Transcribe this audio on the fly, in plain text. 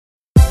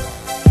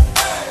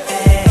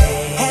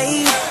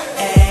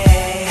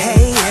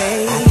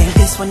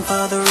one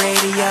for the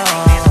radio.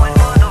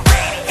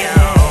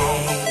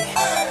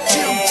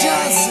 Jim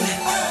Johnson,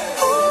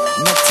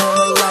 now turn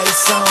the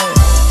lights on.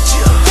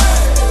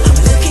 I'm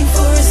looking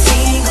for a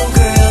single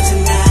girl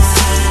tonight.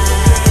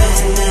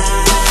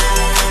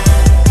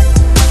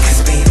 'Cause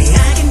baby,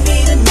 I can be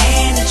the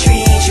man to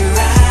treat you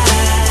right.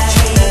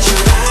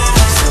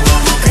 So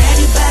I'ma grab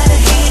you by the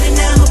hand and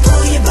I'ma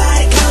pull your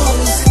body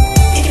close.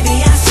 It can be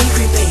our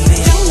secret, baby.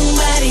 Don't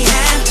nobody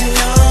have to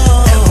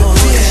know.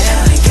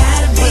 You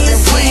gotta be a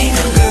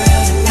single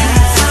girl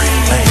tonight.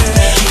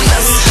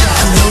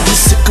 I know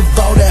you're sick of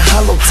all that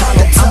hollow talk.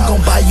 I'm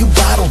gon' buy you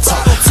bottle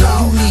top.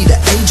 Girl, you need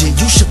an agent,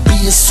 you should be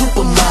a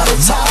supermodel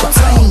top. But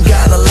I ain't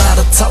got a lot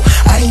of talk,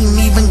 I ain't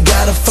even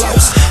got a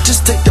floss.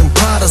 Just take them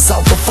products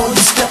out before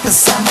you step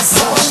inside my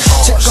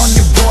Porsche. Check on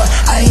your boy,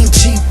 I ain't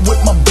cheap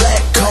with my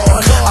black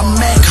card.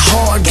 I'm act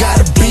hard, got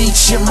a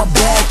beach in my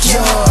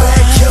backyard.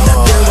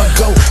 Now there I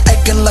go,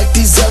 acting like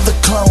these other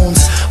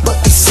clones, but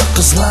these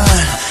suckers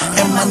lying,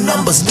 and my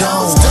number's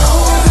gone.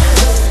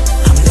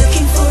 I'm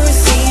looking for a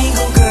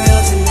single girl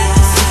tonight.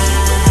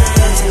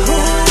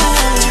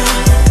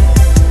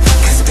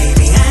 'Cause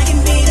baby, I can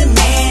be the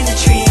man to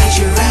treat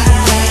you right.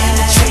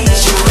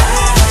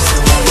 So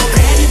I'ma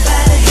grab you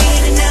by the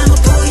hand and I'ma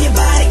pull your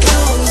body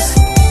close.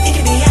 It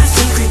can be our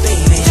secret,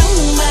 baby. Don't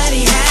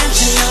nobody have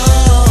to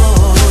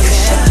know.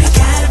 You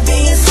gotta be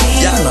a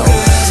single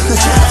girl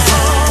tonight.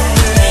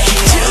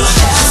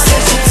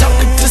 Said she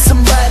talking to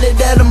somebody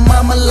that her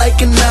mama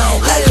liking now.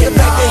 The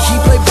fact that he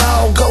play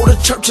ball, go to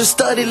church and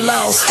study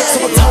law. So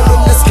I told her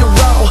let's get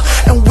raw,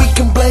 and we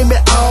can blame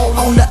it all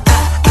on the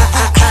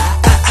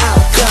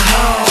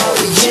alcohol.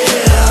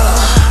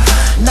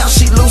 Yeah. Now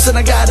she loose and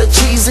I got her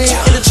cheesing,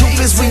 and the truth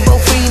is we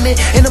both fiending,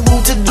 in the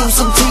mood to do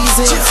some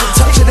teasing.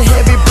 Touching and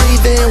heavy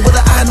breathing, with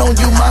an eye on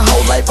you my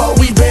whole life. Oh,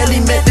 we barely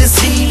met this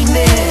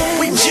evening.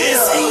 We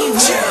just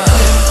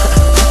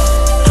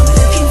I'm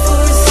looking for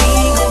a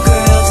single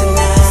girl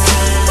tonight.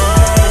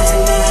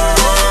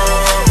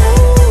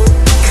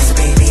 'Cause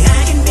baby,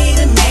 I can be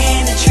the man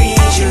to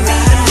treat you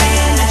right.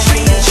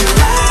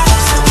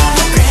 So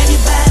I'ma grab you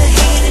by the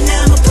hand and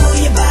I'ma pull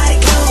your body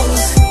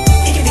close.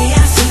 It can be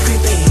our secret,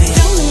 baby.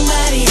 Don't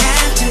nobody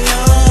have to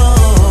know.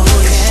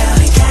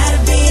 You gotta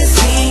be a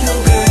single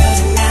girl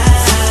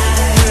tonight.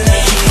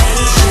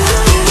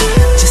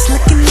 Just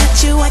looking at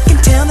you, I can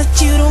tell that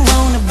you don't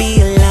wanna be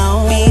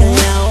alone.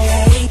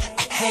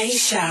 Hey,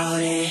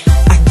 shawty,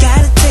 I got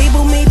a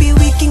table, maybe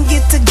we can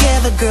get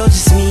together, girl.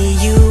 Just me,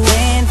 you,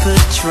 and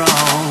Patron.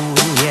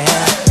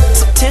 Yeah.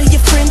 So tell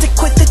your friends to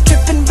quit the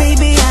tripping,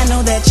 baby. I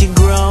know that you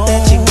grown.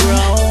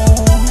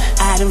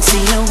 I don't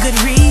see no good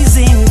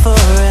reason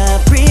for a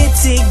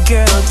pretty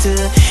girl to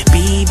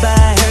be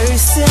by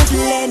herself.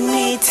 Let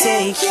me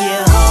take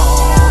you